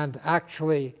 And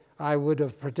actually, I would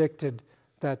have predicted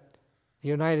that the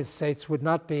United States would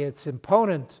not be its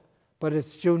opponent, but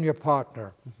its junior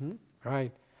partner,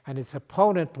 right? And its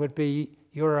opponent would be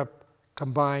Europe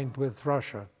combined with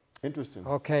Russia. Interesting.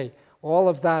 Okay, all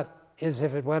of that is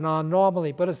if it went on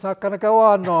normally, but it's not going to go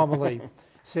on normally.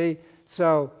 See,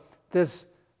 so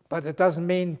but it doesn't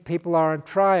mean people aren't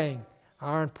trying,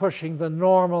 aren't pushing the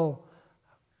normal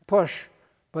push,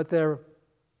 but they're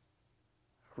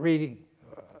being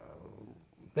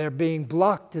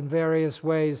blocked in various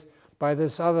ways by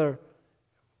this other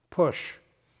push.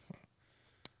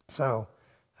 So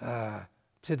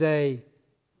today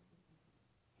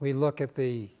we look at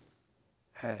the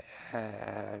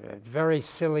very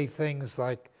silly things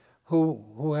like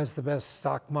who has the best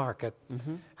stock market,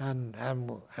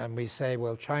 and we say,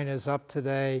 well, China's up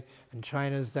today and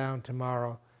China's down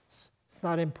tomorrow. It's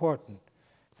not important.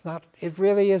 It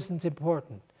really isn't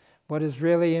important. What is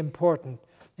really important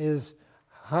is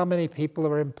how many people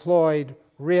are employed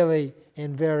really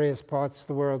in various parts of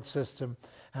the world system.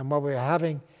 And what we're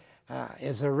having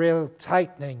is a real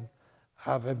tightening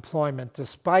of employment,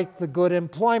 despite the good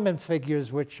employment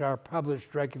figures which are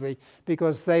published regularly,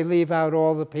 because they leave out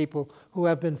all the people who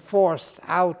have been forced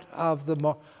out of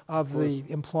the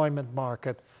employment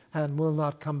market and will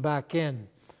not come back in,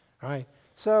 right?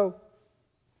 So,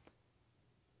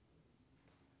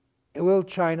 will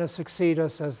China succeed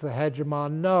us as the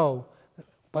hegemon? No,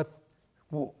 but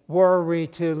were we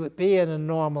to be in a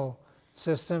normal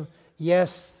system,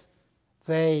 yes,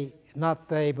 not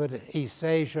they, but East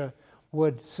Asia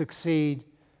would succeed.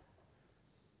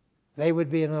 They would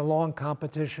be in a long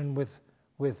competition with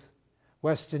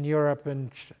Western Europe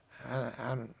and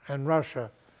Russia,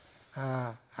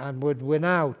 and would win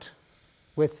out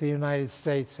with the United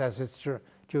States as its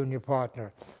junior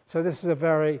partner. So this is a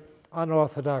very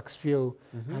unorthodox view,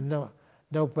 and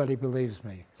nobody believes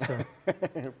me. So.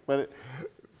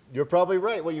 You're probably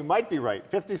right. Well, you might be right.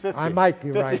 50-50. I might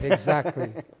be right,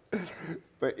 exactly.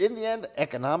 But in the end,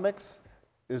 economics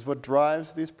is what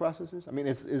drives these processes? I mean,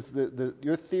 is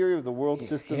your theory of the world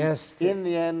system, in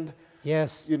the end,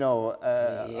 you know,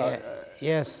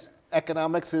 yes.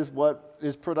 economics is what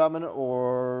is predominant,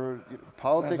 or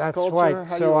politics, That's culture? right.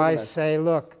 So I say,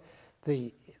 look,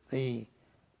 the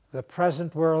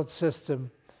present world system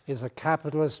is a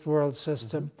capitalist world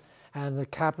system, and the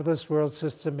capitalist world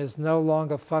system is no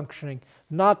longer functioning,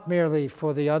 not merely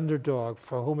for the underdog,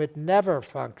 for whom it never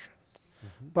functioned,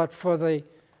 but for the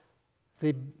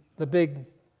big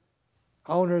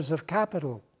owners of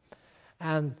capital.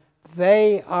 And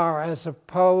they are, as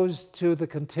opposed to the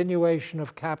continuation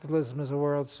of capitalism as a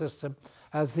world system,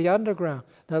 as the underground.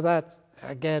 Now that,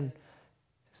 again,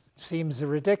 seems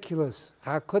ridiculous.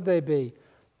 How could they be?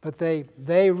 But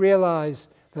they realize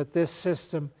that this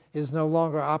system is no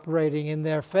longer operating in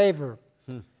their favor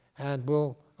and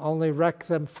will only wreck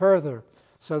them further.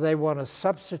 So they want to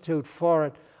substitute for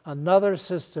it another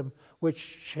system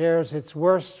which shares its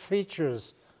worst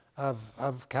features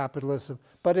of capitalism,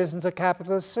 but isn't a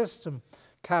capitalist system.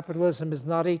 Capitalism is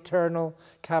not eternal.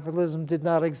 Capitalism did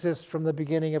not exist from the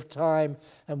beginning of time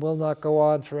and will not go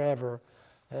on forever.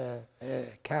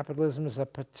 Capitalism is a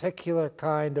particular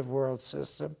kind of world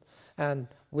system, and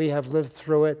we have lived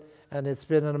through it, and it's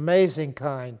been an amazing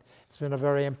kind. It's been a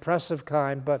very impressive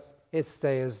kind, but its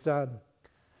day is done.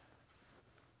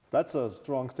 That's a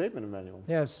strong statement, Immanuel.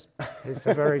 Yes, it's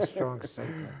a very strong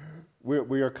statement.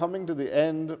 We are coming to the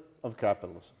end of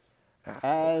capitalism,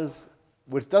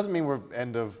 which doesn't mean we're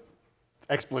end of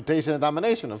exploitation and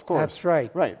domination, of course. That's right.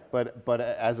 Right, but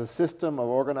as a system of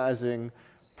organizing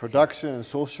production and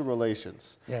social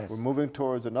relations, we're moving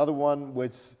towards another one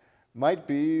which might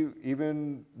be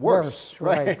even worse.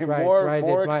 Right.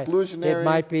 More exclusionary. It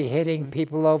might be hitting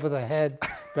people over the head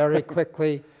very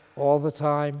quickly all the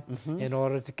time in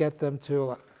order to get them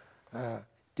to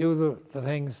do the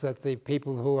things that the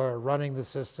people who are running the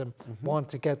system want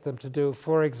to get them to do.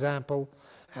 For example,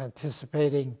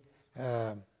 anticipating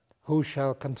who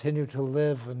shall continue to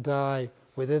live and die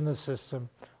within the system.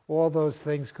 All those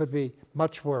things could be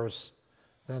much worse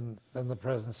than the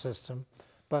present system.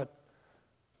 But,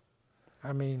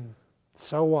 I mean,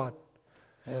 so what?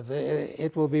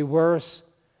 It will be worse,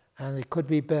 and it could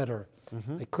be better.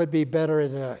 It could be better,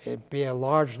 it'd be a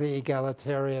largely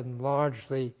egalitarian,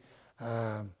 largely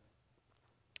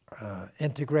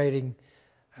integrating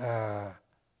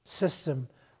system,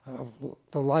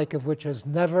 the like of which has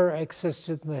never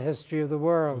existed in the history of the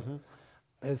world.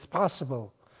 It's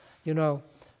possible. You know,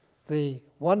 the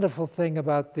wonderful thing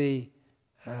about the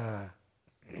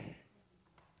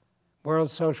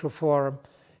World Social Forum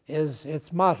is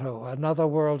its motto, another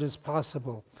world is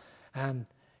possible. And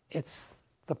it's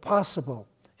the possible.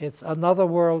 It's another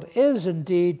world is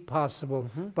indeed possible,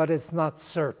 but it's not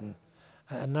certain.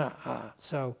 And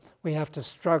so we have to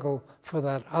struggle for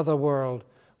that other world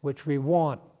which we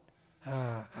want.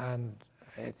 And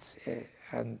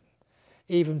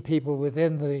even people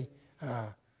within the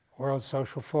World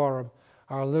Social Forum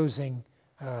are losing,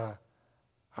 are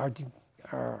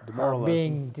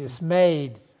being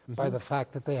dismayed by the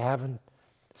fact that they haven't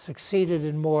succeeded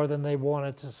in more than they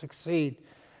wanted to succeed,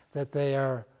 that they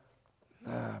are,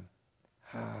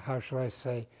 how shall I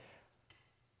say,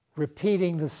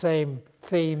 repeating the same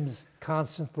themes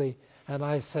constantly. And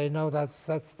I say, no,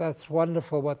 that's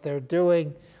wonderful what they're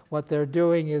doing. What they're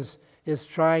doing is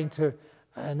trying to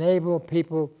enable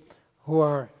people who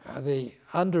are the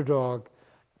underdog,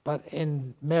 but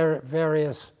in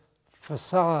various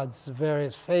facades,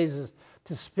 various phases,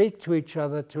 to speak to each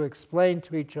other, to explain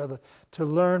to each other, to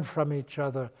learn from each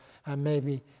other, and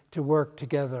maybe to work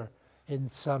together in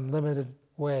some limited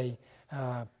way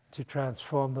to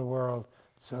transform the world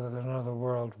so that another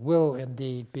world will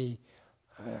indeed be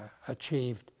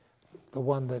achieved, the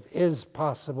one that is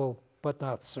possible but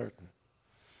not certain.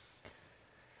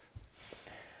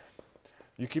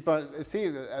 You keep on,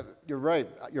 see, you're right.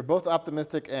 You're both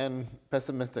optimistic and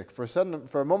pessimistic.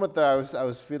 For a moment there, I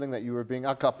was feeling that you were being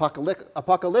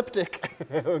apocalyptic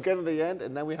getting to the end,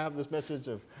 and then we have this message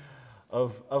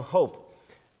of hope.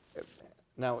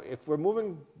 Now, if we're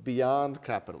moving beyond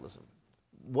capitalism,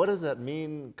 what does that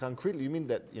mean concretely? You mean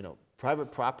that, you know,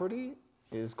 private property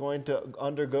is going to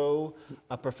undergo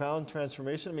a profound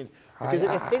transformation? I mean, because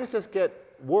if things just get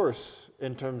worse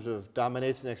in terms of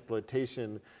domination,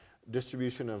 exploitation,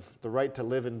 distribution of the right to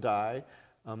live and die,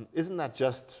 isn't that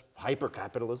just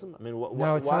hyper-capitalism? I mean,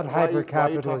 no, it's not hyper-capitalism. Why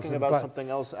are you talking about something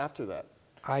else after that?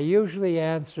 I usually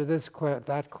answer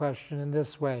that question in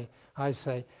this way. I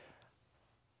say,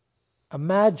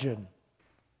 imagine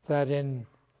that in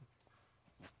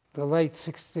the late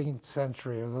 16th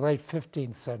century or the late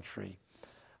 15th century,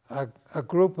 a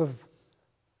group of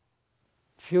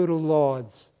feudal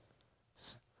lords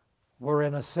were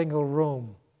in a single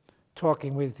room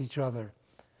talking with each other,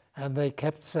 and they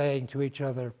kept saying to each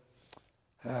other,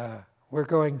 we're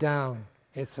going down,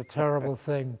 it's a terrible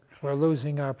thing, we're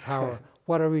losing our power,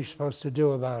 what are we supposed to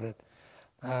do about it?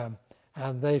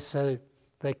 And they say,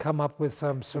 they come up with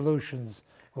some solutions.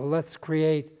 Well, let's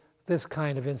create this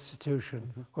kind of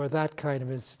institution or that kind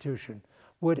of institution.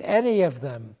 Would any of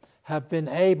them have been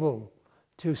able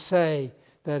to say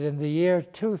that in the year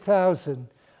 2000,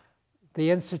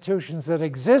 the institutions that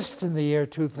exist in the year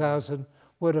 2000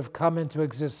 would have come into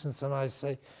existence? And I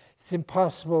say, it's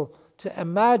impossible to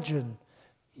imagine.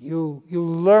 You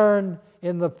learn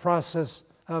in the process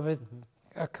of it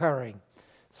occurring.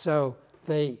 So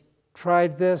they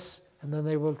tried this, and then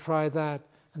they will try that,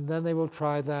 and then they will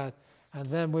try that, and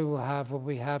then we will have what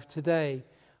we have today,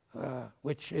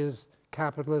 which is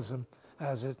capitalism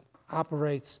as it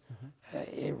operates.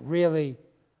 It really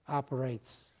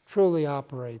operates, truly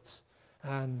operates.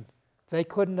 And they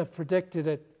couldn't have predicted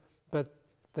it, but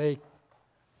they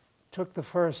took the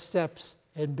first steps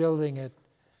in building it,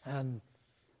 and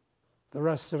the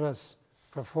rest of us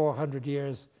for 400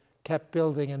 years kept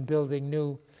building and building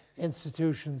new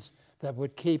institutions that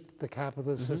would keep the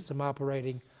capitalist system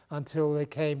operating until they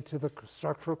came to the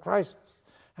structural crisis,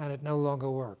 and it no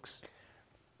longer works.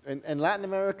 And Latin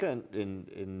America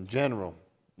in general,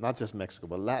 not just Mexico,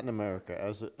 but Latin America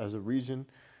as a region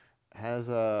has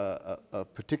a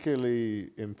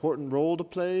particularly important role to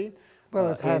play.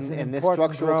 Well, it has an in this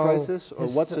important structural role crisis, or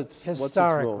what's its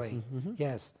role?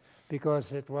 Yes,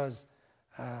 because it was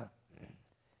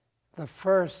the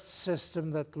first system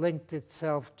that linked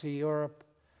itself to Europe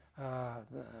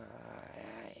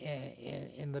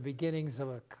in the beginnings of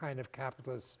a kind of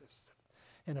capitalist system,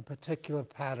 in a particular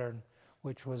pattern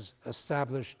which was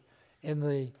established in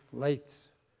the late,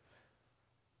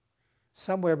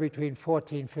 somewhere between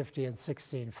 1450 and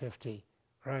 1650,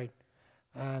 right?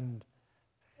 And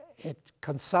it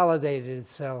consolidated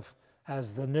itself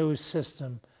as the new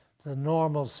system, the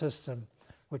normal system,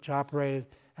 which operated,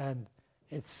 and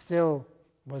it still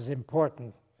was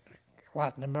important.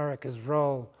 Latin America's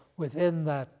role within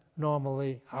that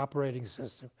normally operating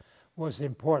system was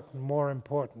important, more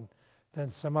important than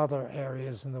some other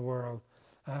areas in the world.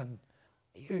 And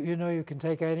you know, you can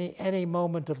take any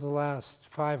moment of the last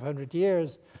 500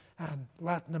 years, and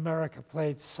Latin America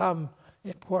played some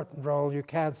important role. You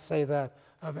can't say that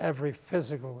of every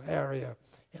physical area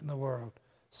in the world.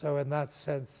 So in that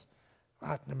sense,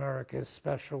 Latin America is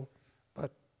special,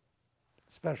 but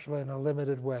special in a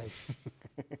limited way.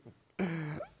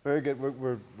 Very good.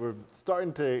 We're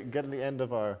starting to get to the end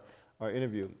of our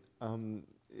interview.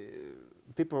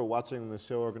 People who are watching the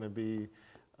show are going to be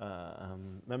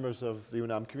members of the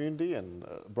UNAM community and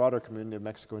broader community of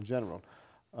Mexico in general.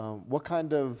 What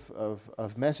kind of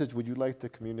message would you like to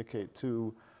communicate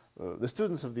to the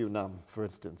students of the UNAM, for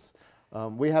instance?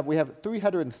 We have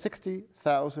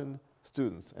 360,000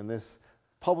 students in this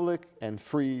public and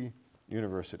free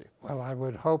university. Well, I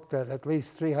would hope that at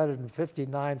least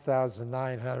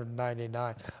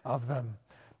 359,999 of them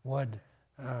would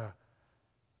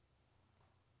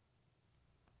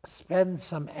spend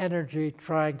some energy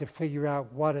trying to figure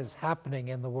out what is happening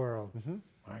in the world.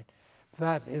 Right?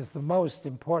 That is the most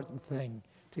important thing,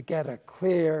 to get a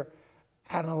clear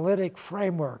analytic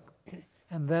framework.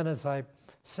 And then, as I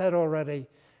said already,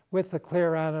 with the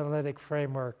clear analytic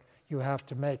framework, you have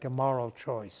to make a moral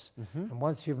choice. And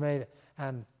once you've made it,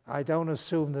 and I don't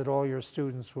assume that all your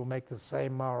students will make the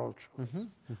same moral choice.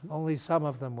 Only some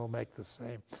of them will make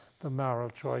the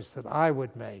moral choice that I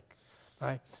would make.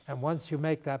 Right? And once you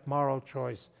make that moral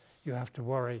choice, you have to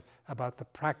worry about the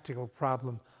practical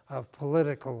problem of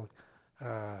political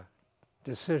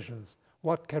decisions.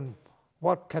 What can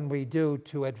we do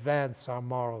to advance our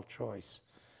moral choice?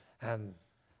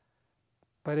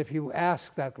 But if you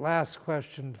ask that last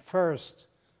question first,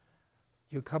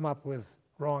 you come up with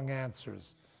wrong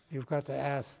answers. You've got to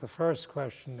ask, the first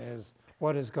question is,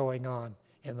 what is going on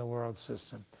in the world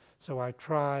system? So I've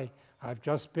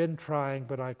just been trying,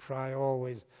 but I try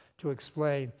always to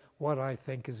explain what I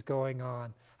think is going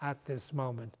on at this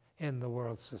moment in the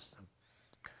world system.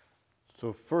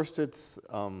 So first it's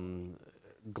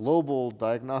global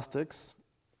diagnostics,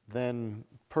 then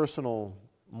personal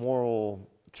moral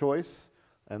choice,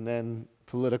 and then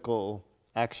political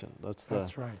action. That's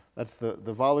right. That's the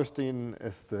Wallerstein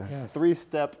is the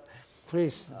three-step theory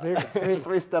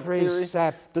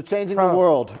to changing the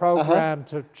world. Program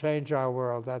to change our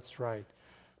world, that's right.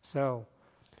 So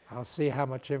I'll see how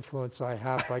much influence I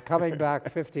have by coming back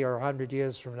 50 or 100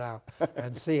 years from now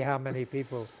and see how many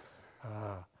people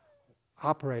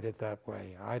operated that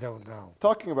way. I don't know.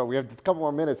 Talking about, we have a couple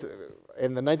more minutes.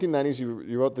 In the 1990s,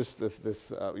 you wrote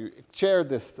you chaired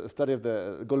this study of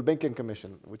the Gulbenkian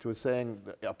Commission, which was saying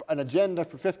an agenda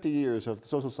for 50 years of the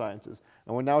social sciences,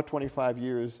 and we're now 25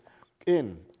 years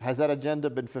in. Has that agenda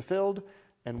been fulfilled,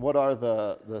 and what are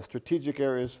the strategic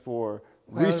areas for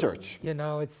research? You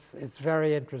know, it's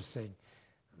very interesting.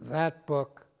 That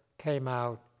book came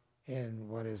out in,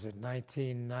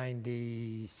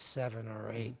 1997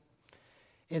 or 8.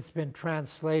 It's been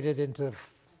translated into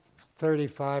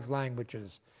 35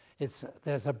 languages.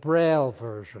 There's a Braille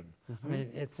version. I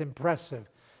mean, it's impressive.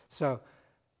 So,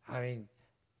 I mean,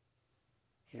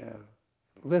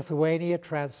 Lithuania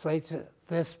translates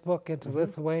this book into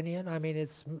Lithuanian. I mean,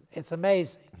 it's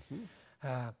amazing.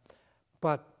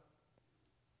 But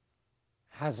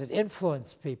has it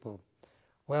influenced people?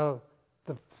 Well,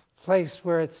 the place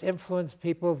where it's influenced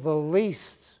people the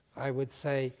least, I would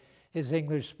say, is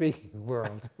English-speaking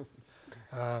world.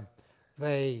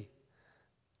 They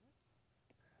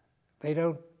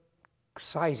don't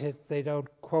cite it, they don't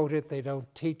quote it, they don't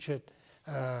teach it,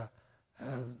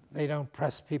 they don't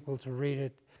press people to read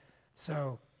it.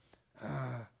 So,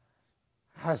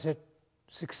 has it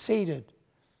succeeded?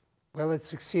 Well, it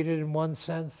succeeded in one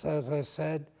sense, as I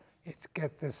said. It's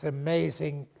got this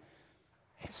amazing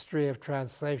history of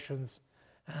translations,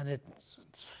 and it's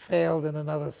failed in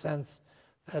another sense,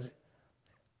 that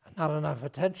not enough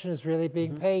attention is really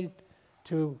being paid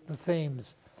to the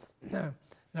themes.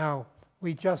 Now,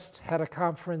 we just had a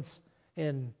conference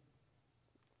in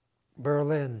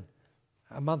Berlin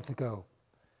a month ago.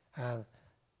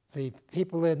 The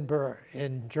people in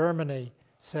Germany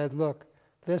said, look,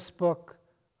 this book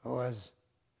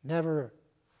never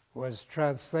was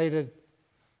translated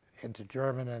into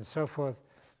German and so forth,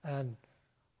 and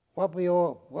what we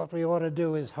ought to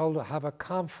do is have a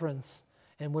conference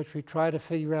in which we try to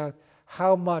figure out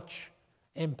how much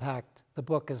impact the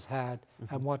book has had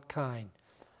and what kind.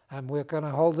 And we're going to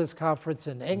hold this conference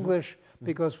in English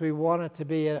because we want it to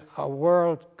be a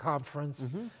world conference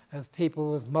of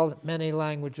people with many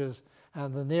languages,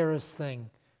 and the nearest thing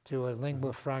to a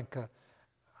lingua franca,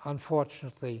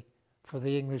 unfortunately, for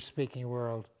the English-speaking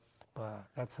world. But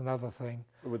that's another thing.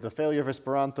 With the failure of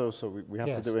Esperanto, so we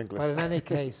have to do English. But in any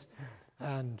case,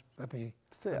 and let me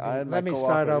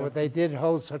start over. over. They did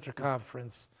hold such a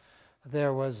conference.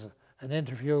 There was an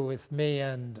interview with me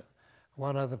and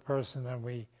one other person, and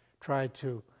we tried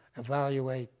to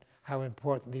evaluate how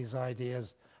important these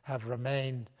ideas have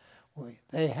remained.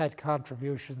 They had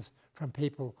contributions from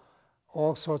people,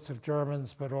 all sorts of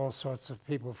Germans, but all sorts of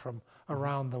people from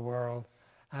around the world.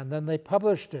 And then they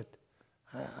published it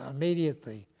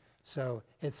immediately. So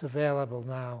it's available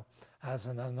now as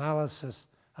an analysis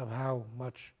of how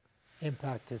much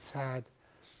impact it's had.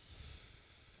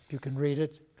 You can read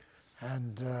it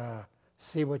and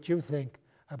see what you think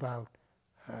about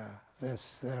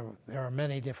this. There are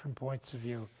many different points of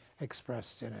view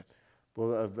expressed in it.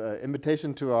 Well,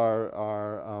 invitation to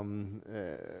our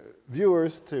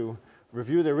viewers to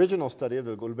review the original study of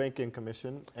the Gulbenkian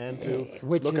Commission and to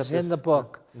which look is at this. in the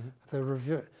book.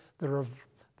 The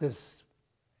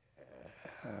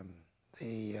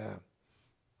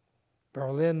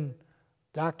Berlin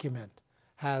document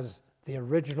has the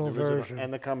original version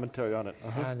and the commentary on it.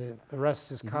 And the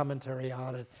rest is commentary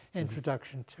on it,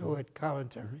 introduction to it,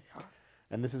 commentary on it.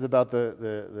 And this is about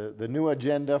the new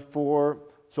agenda for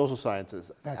social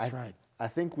sciences. That's right. I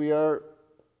think we are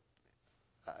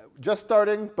just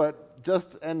starting, but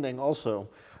just ending also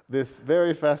this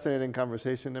very fascinating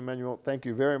conversation. Immanuel, thank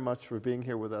you very much for being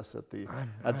here with us at the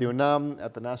UNAM,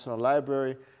 at the National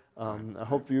Library. I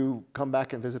hope you come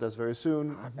back and visit us very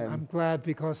soon. I'm glad,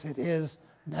 because it is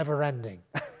never ending.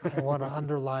 I want to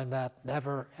underline that,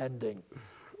 never ending.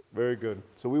 Very good.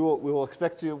 So we will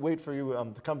expect to wait for you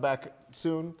to come back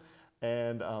soon.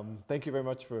 And thank you very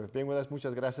much for being with us.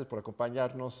 Muchas gracias por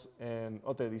acompañarnos en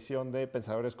otra edición de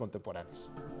Pensadores Contemporáneos.